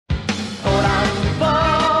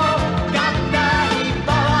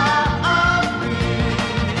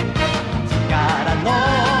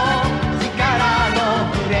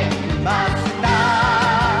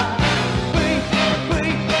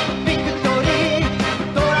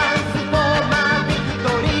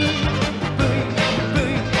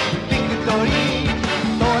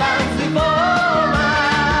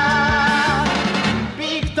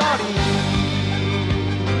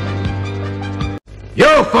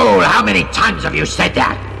fool! How many times have you said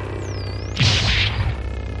that?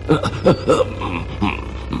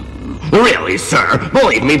 Really, sir?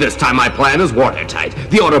 Believe me, this time my plan is watertight.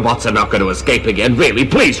 The Autobots are not going to escape again. Really,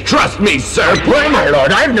 please trust me, sir. Well, my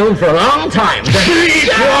lord, I've known for a long time that... Be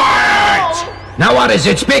quiet! Now what is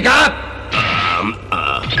it? Speak up!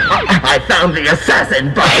 I found the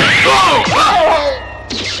assassin bug.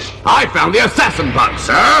 I found the assassin bug,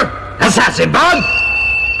 sir. Assassin bug?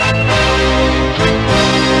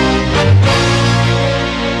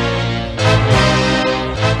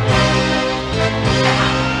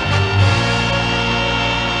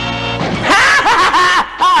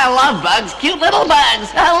 I love bugs, cute little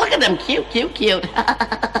bugs. Look at them, cute.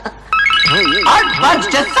 Aren't bugs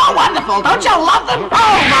just so wonderful? Don't you love them?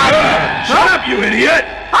 Oh, my... Shut up, you idiot!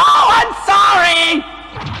 Oh, I'm sorry!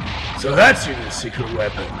 So that's your new secret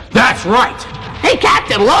weapon. That's right. Hey,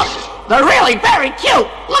 Captain, look! They're really very cute!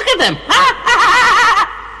 Look at them!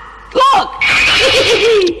 Look!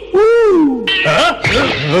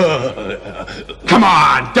 Come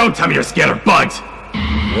on, don't tell me you're scared of bugs.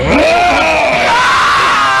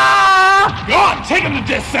 Go on, take him to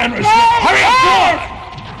death, Sanders! Hurry up, go on!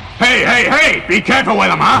 Hey! Be careful with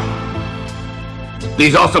them, huh?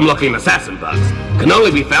 These awesome-looking assassin bugs can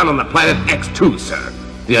only be found on the planet X2, sir.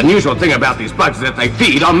 The unusual thing about these bugs is that they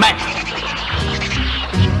feed on matter.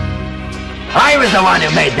 I was the one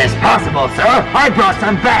who made this possible, sir. I brought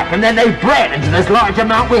some back, and then they bred into this large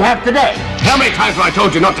amount we have today. How many times have I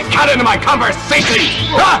told you not to cut into my conversation?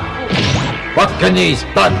 What can these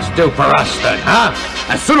bugs do for us, then, huh?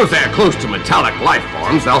 As soon as they're close to metallic life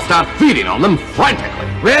forms, they'll start feeding on them frantically.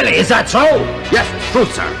 Really? Is that so? Yes, it's true,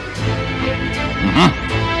 sir.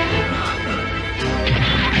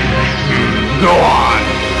 Go on.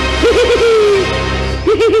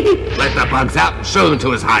 Let the bugs out and show them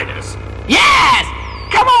to his hiders. Yes!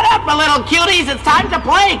 Come on up, my little cuties. It's time to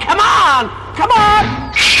play. Come on! Come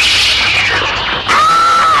on!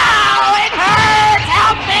 Ow! It hurts!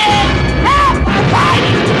 Help me! Help! I'm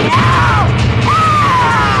fighting! Ow!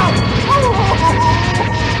 Ow!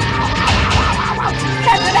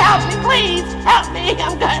 Captain, help me, please! Help me!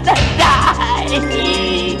 I'm gonna die!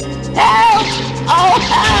 Help! Oh,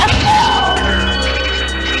 help!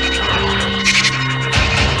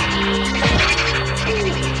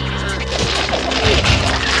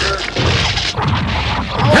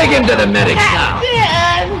 Take him to the medics now.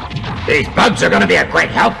 These bugs are going to be a great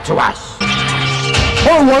help to us.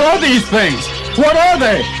 Oh, what are these things? What are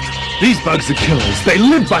they? These bugs are killers. They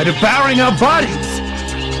live by devouring our bodies.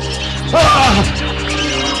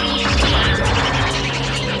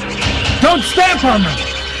 Don't stamp on them.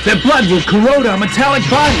 Their blood will corrode our metallic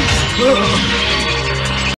bodies.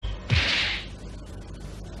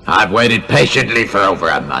 I've waited patiently for over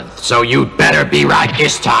a month, so you'd better be right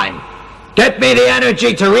this time. Get me the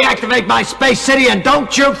energy to reactivate my space city, and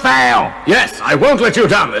don't you fail! Yes, I won't let you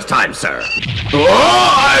down this time, sir. Oh,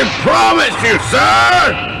 I promise you,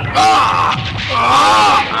 sir!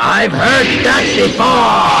 I've heard that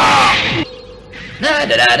before!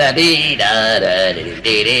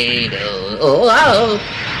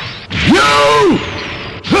 You!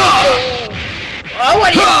 Oh,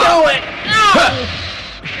 what are you doing?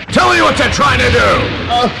 Tell me what you're trying to do!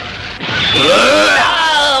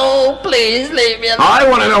 Oh, please leave me alone. I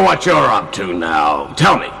want to know what you're up to now.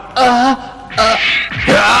 Tell me.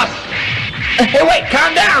 Hey, wait,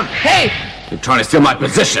 calm down. Hey! You're trying to steal my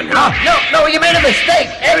position, huh? No, you made a mistake.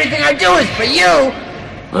 Everything I do is for you.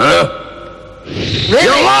 Huh? Really?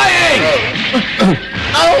 You're lying!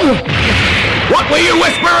 Oh! What were you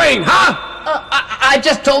whispering, huh? I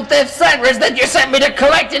just told Death Sanders that you sent me to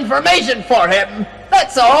collect information for him.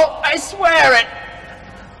 That's all. I swear it.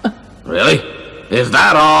 Really? Is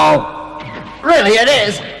that all? Really, it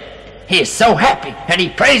is. He is so happy, and he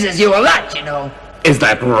praises you a lot, you know. Is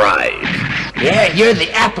that right? Yeah, you're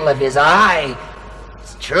the apple of his eye.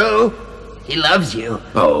 It's true. He loves you.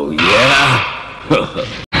 Oh, yeah?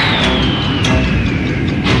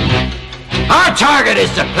 Our target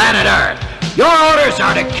is the planet Earth. Your orders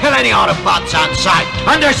are to kill any Autobots on sight.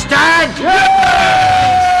 Understand?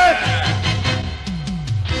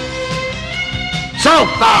 So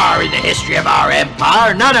far in the history of our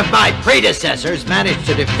empire, none of my predecessors managed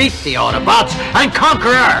to defeat the Autobots and conquer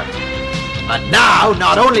Earth. But now,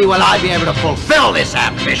 not only will I be able to fulfill this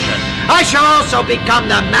ambition, I shall also become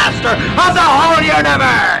the master of the whole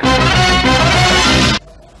universe!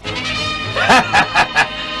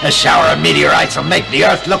 A shower of meteorites will make the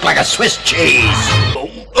Earth look like a Swiss cheese.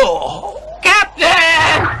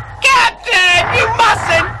 Captain! Captain! You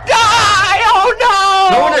mustn't die! Oh,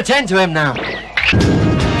 no! Go and attend to him now.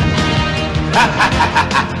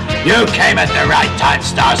 You came at the right time,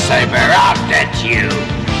 Star Saber. I'll get you.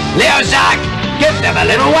 Leo Zach, give them a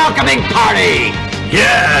little welcoming party.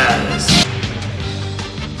 Yes!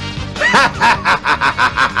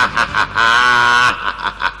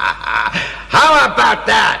 How about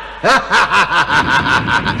that?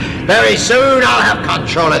 Very soon I'll have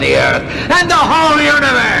control of the Earth and the whole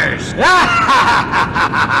universe.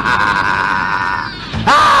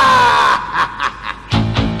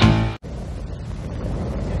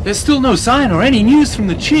 There's still no sign or any news from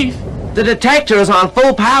the chief. The detector is on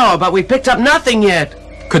full power, but we picked up nothing yet.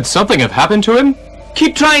 Could something have happened to him?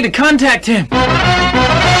 Keep trying to contact him.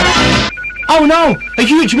 Oh no! A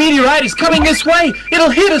huge meteorite is coming this way! It'll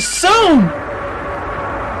hit us soon!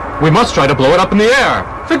 We must try to blow it up in the air.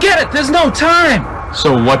 Forget it! There's no time!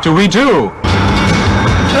 So what do we do?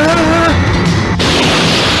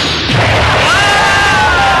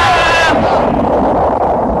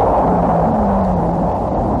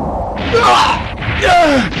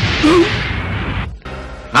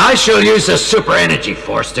 I shall use the super energy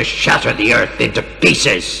force to shatter the Earth into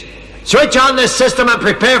pieces. Switch on this system and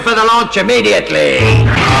prepare for the launch immediately.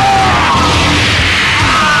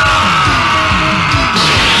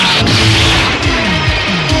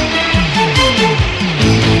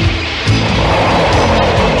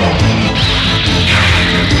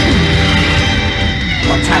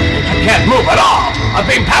 What's happening? I can't move at all. I've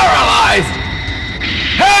been paralyzed.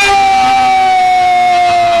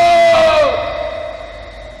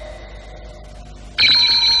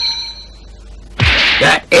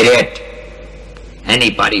 That idiot!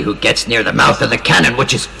 Anybody who gets near the mouth of the cannon,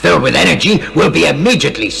 which is filled with energy, will be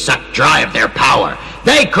immediately sucked dry of their power.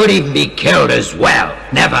 They could even be killed as well.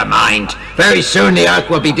 Never mind. Very soon the Earth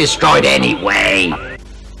will be destroyed anyway.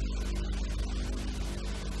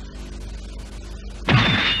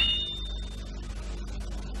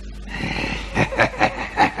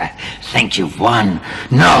 Think you've won?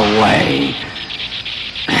 No way.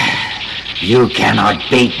 You cannot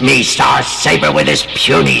beat me, Star Saber, with this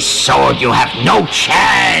puny sword. You have no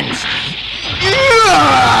chance.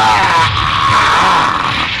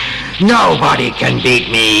 Nobody can beat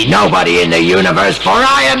me. Nobody in the universe, for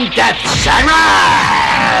I am Death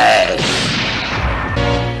Samus!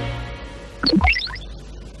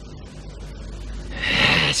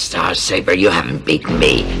 Star Saber, you haven't beaten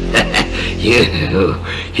me.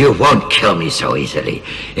 You won't kill me so easily.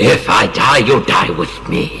 If I die, you'll die with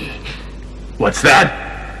me. What's that?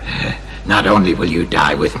 Not only will you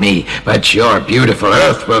die with me, but your beautiful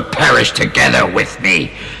Earth will perish together with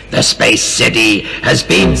me. The space city has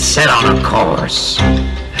been set on a course.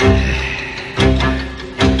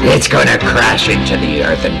 It's gonna crash into the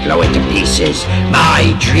Earth and blow it to pieces.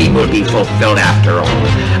 My dream will be fulfilled after all.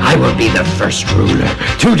 I will be the first ruler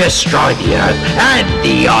to destroy the Earth and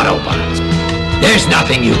the Autobots. There's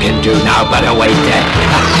nothing you can do now but await death.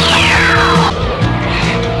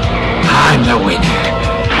 I'm the winner.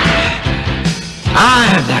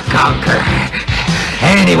 I'm the conqueror.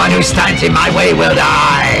 Anyone who stands in my way will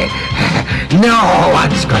die. No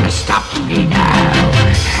one's gonna stop me now.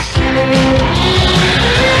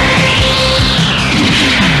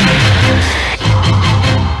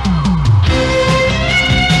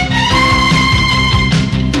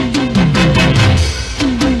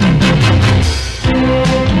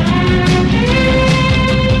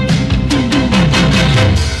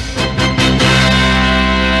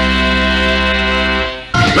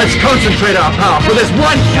 Let's concentrate our power for this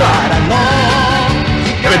one shot!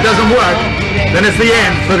 If it doesn't work, then it's the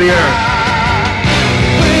end for the Earth.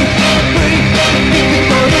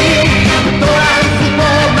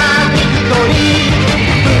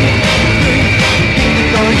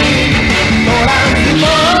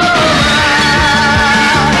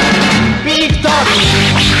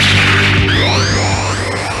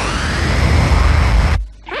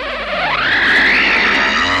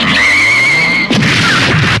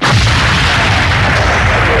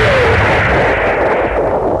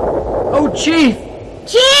 Chief!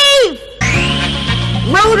 Chief!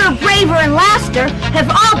 Rotor, Braver, and Laster have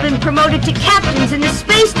all been promoted to captains in the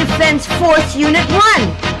Space Defense Force Unit 1.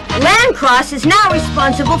 Landcross is now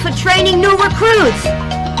responsible for training new recruits.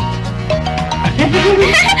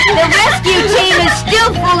 The rescue team is still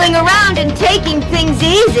fooling around and taking things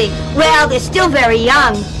easy. Well, they're still very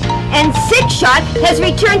young. And Six Shot has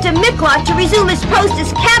returned to Miklot to resume his post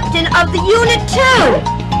as captain of the Unit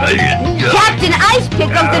 2. Captain Icepick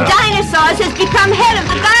of the Dinosaurs has become head of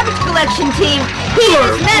the garbage collection team. He and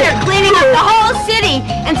his men are cleaning up the whole city,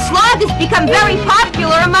 and Slog has become very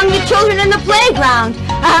popular among the children in the playground.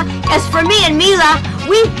 As for me and Mila,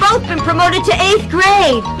 we've both been promoted to 8th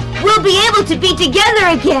grade. We'll be able to be together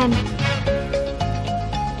again.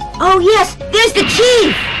 Oh, yes, there's the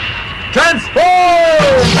chief! Transform!